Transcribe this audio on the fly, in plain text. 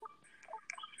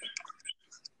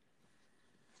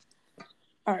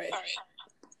All right.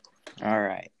 All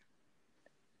right.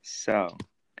 So,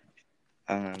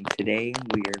 today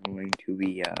we are going to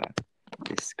be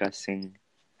discussing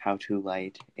how to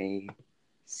light a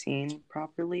scene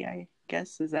properly, I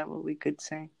guess. Is that what we could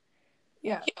say?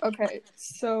 Yeah. Okay.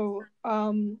 So,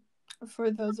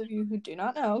 for those of you who do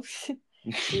not know,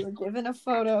 we were given a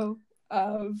photo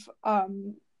of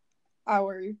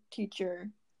our teacher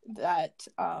that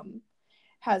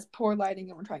has poor lighting,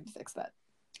 and we're trying to fix that.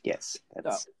 Yes, So,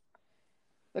 that's...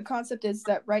 the concept is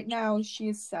that right now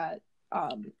she's sat,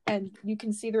 and you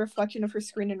can see the reflection of her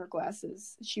screen in her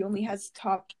glasses. She only has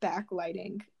top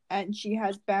backlighting, and she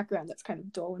has background that's kind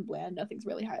of dull and bland. Nothing's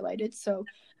really highlighted. So,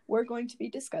 we're going to be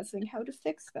discussing how to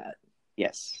fix that.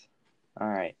 Yes. All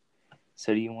right.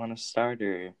 So, do you want to start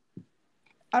or...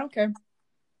 I don't care.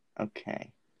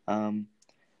 Okay.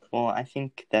 Well, I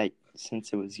think that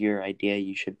since it was your idea,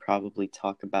 you should probably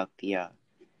talk about your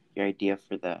idea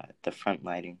for the front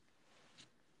lighting.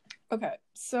 Okay,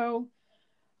 so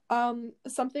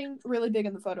something really big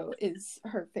in the photo is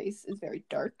her face is very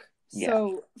dark. Yeah.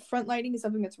 So front lighting is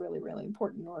something that's really, really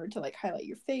important in order to like highlight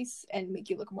your face and make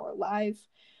you look more alive.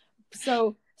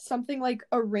 So something like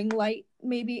a ring light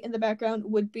maybe in the background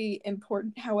would be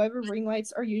important. However, ring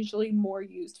lights are usually more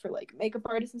used for like makeup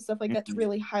artists and stuff like that to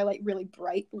really highlight really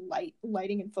bright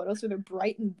lighting in photos. So they're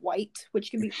bright and white,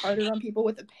 which can be harder on people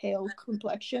with a pale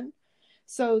complexion.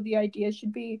 So the idea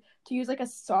should be to use like a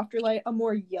softer light, a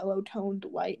more yellow toned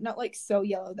light, not like so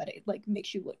yellow that it like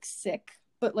makes you look sick,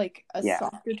 but like a Yeah.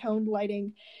 softer toned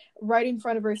lighting right in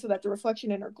front of her so that the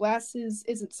reflection in her glasses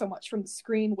isn't so much from the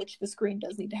screen, which the screen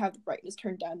does need to have the brightness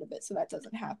turned down a bit so that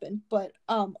doesn't happen. But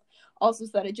also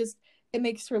so that it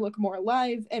makes her look more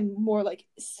alive and more like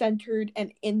centered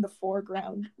and in the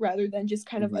foreground rather than just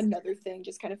kind of another thing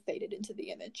just kind of faded into the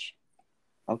image.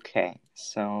 Okay,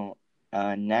 so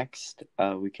next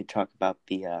we could talk about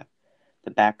the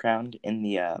background. In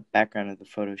the background of the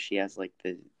photo, she has like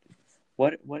the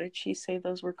what did she say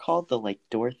those were called? The like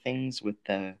door things with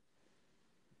the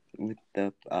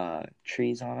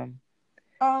trees on them.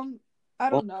 I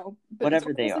Well, don't know, but it's whatever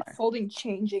one of they those like are. folding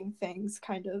changing things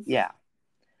kind of. Yeah,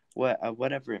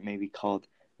 whatever it may be called.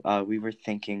 We were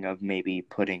thinking of maybe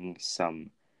putting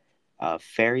some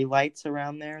fairy lights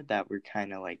around there that were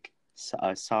kind of like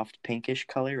a soft pinkish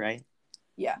color, right?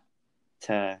 Yeah.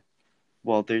 To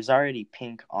Well, there's already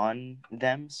pink on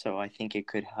them, so I think it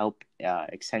could help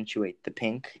accentuate the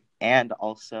pink, and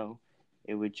also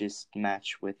it would just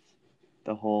match with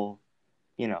the whole,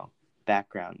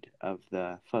 background of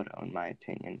the photo, in my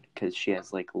opinion, because she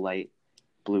has like light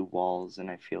blue walls, and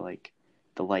I feel like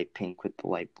the light pink with the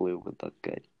light blue would look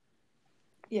good.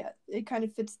 Yeah, it kind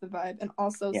of fits the vibe. And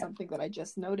also Yeah, something that I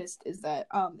just noticed is that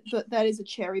that is a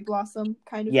cherry blossom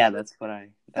kind of yeah, tree. that's what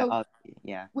So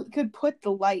yeah. we could put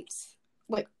the lights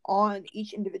like on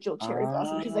each individual cherry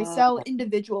blossom because they Oh, sell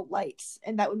individual lights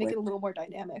and that would make with it a little more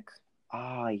dynamic.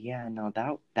 yeah, no,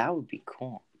 that would be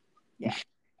cool. Yeah.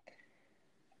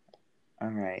 All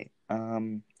right.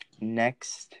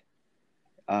 Next,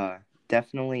 uh,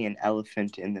 definitely an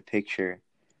elephant in the picture.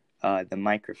 The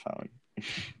microphone.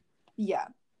 Yeah.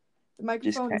 The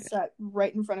Just microphone kind is of, set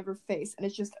right in front of her face and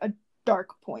it's just a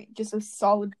dark point, just a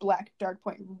solid black dark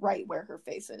point right where her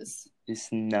face is.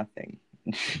 just nothing.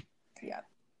 Yeah.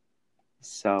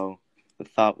 So the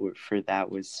thought for that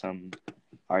was some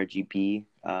RGB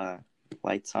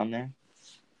lights on there.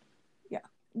 Yeah.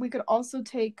 We could also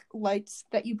take lights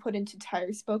that you put into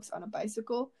tire spokes on a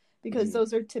bicycle because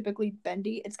those are typically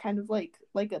bendy. It's kind of like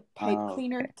a pipe Oh,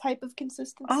 cleaner okay. type of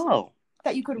consistency Oh,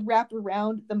 that you could wrap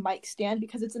around the mic stand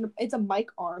because it's a mic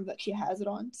arm that she has it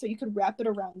on. So you could wrap it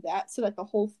around that so that the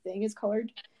whole thing is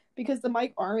colored because the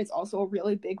mic arm is also a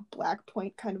really big black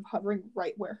point kind of hovering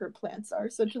right where her plants are.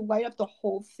 So to light up the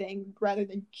whole thing rather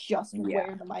than just yeah.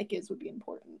 where the mic is would be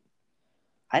important.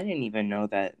 I didn't even know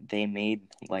that they made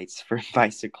lights for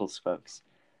bicycle spokes.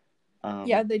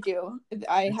 Yeah, they do.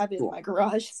 I That's have it in cool. my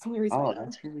garage. It's the only reason I Oh, know.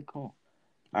 that's really cool.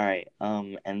 All right.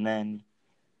 And then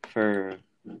for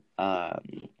um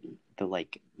the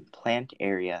like plant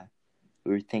area,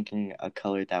 we were thinking a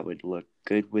color that would look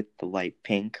good with the light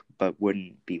pink, but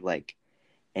wouldn't be like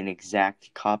an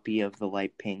exact copy of the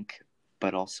light pink,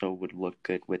 but also would look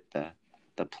good with the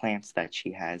plants that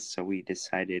she has. So we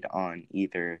decided on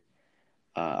either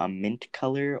a mint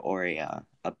color or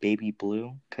a baby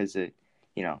blue, because you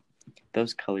know,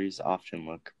 those colors often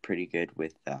look pretty good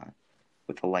with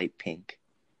a light pink,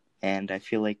 and I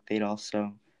feel like they'd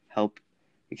also help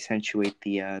accentuate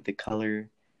the color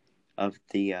of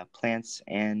the plants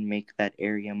and make that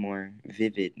area more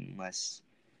vivid and less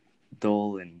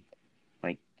dull and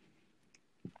like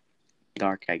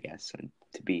dark, I guess, and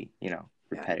to be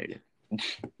repetitive.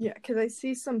 Yeah, because I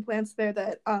see some plants there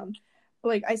that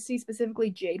like I see specifically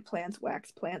jade plants,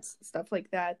 wax plants, stuff like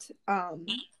that.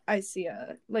 I see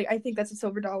like I think that's a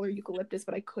silver dollar eucalyptus,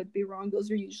 but I could be wrong.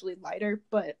 Those are usually lighter,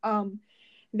 but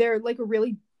they're like a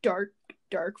really dark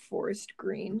forest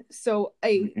green. So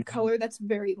a color that's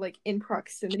very like in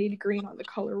proximity to green on the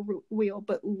color wheel,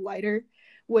 but lighter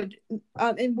would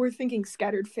and we're thinking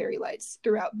scattered fairy lights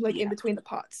throughout, like in between the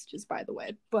pots, just by the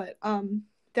way. But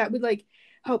that would like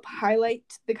help highlight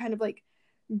the kind of like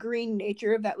green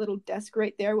nature of that little desk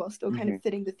right there while still kind of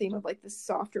fitting the theme of like the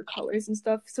softer colors and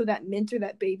stuff. So that mint or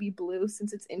that baby blue,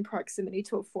 since it's in proximity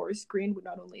to a forest green, would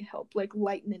not only help like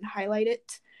lighten and highlight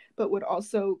it, but would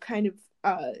also kind of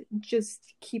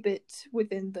just keep it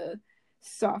within the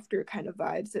softer kind of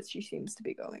vibes that she seems to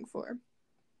be going for.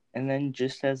 And then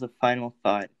just as a final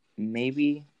thought,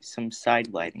 maybe some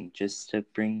side lighting just to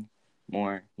bring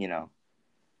more,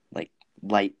 like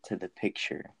light to the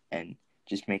picture and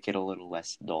just make it a little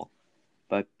less dull.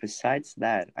 But besides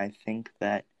that, I think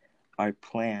that our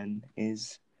plan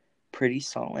is pretty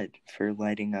solid for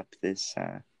lighting up this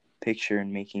picture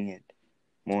and making it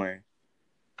more,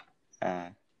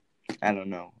 I don't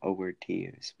know a word to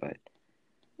use, but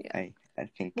yeah. I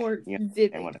think more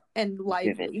vivid and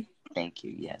lively. Vivid. Thank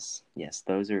you. Yes.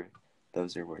 Those are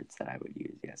words that I would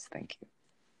use. Yes. Thank you.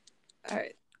 All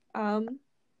right.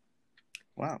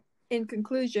 Wow. In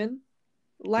conclusion,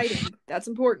 lighting, that's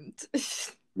important.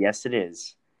 Yes, it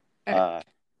is. Right.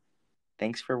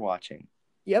 Thanks for watching.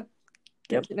 Yep.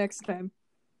 Catch you next time.